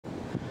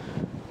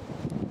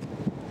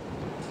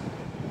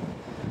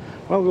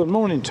Well, good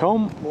morning,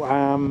 Tom.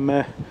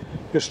 I'm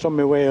just on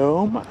my way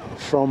home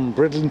from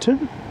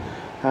Bridlington,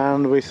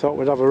 and we thought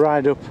we'd have a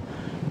ride up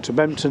to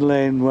Bempton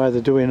Lane where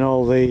they're doing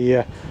all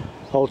the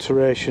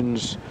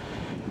alterations.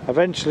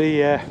 Eventually,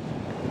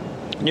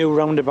 new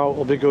roundabout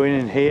will be going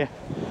in here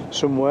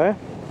somewhere,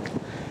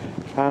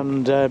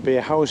 and be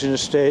a housing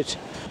estate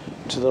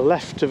to the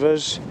left of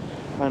us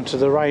and to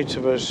the right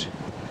of us.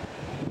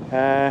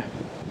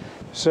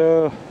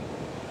 So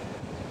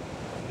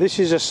this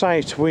is a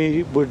site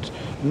we would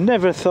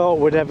never thought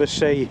we'd ever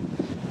see,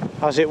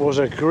 as it was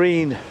a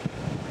green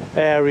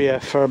area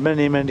for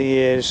many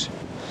years,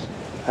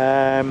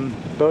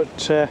 but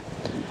they're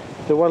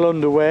well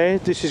underway.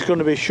 This is going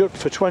to be shut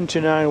for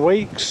 29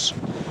 weeks,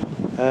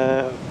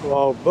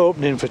 or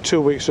opening for 2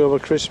 weeks over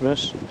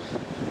Christmas.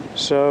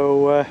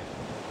 So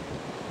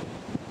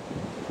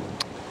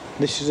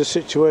this is the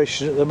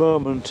situation at the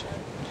moment,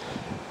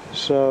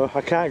 so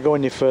I can't go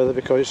any further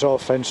because it's all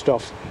fenced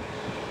off.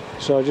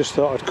 So I just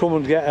thought I'd come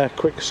and get a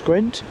quick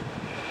squint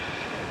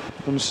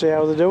and see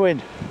how they're doing.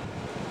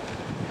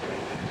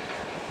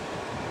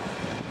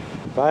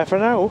 Bye for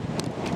now.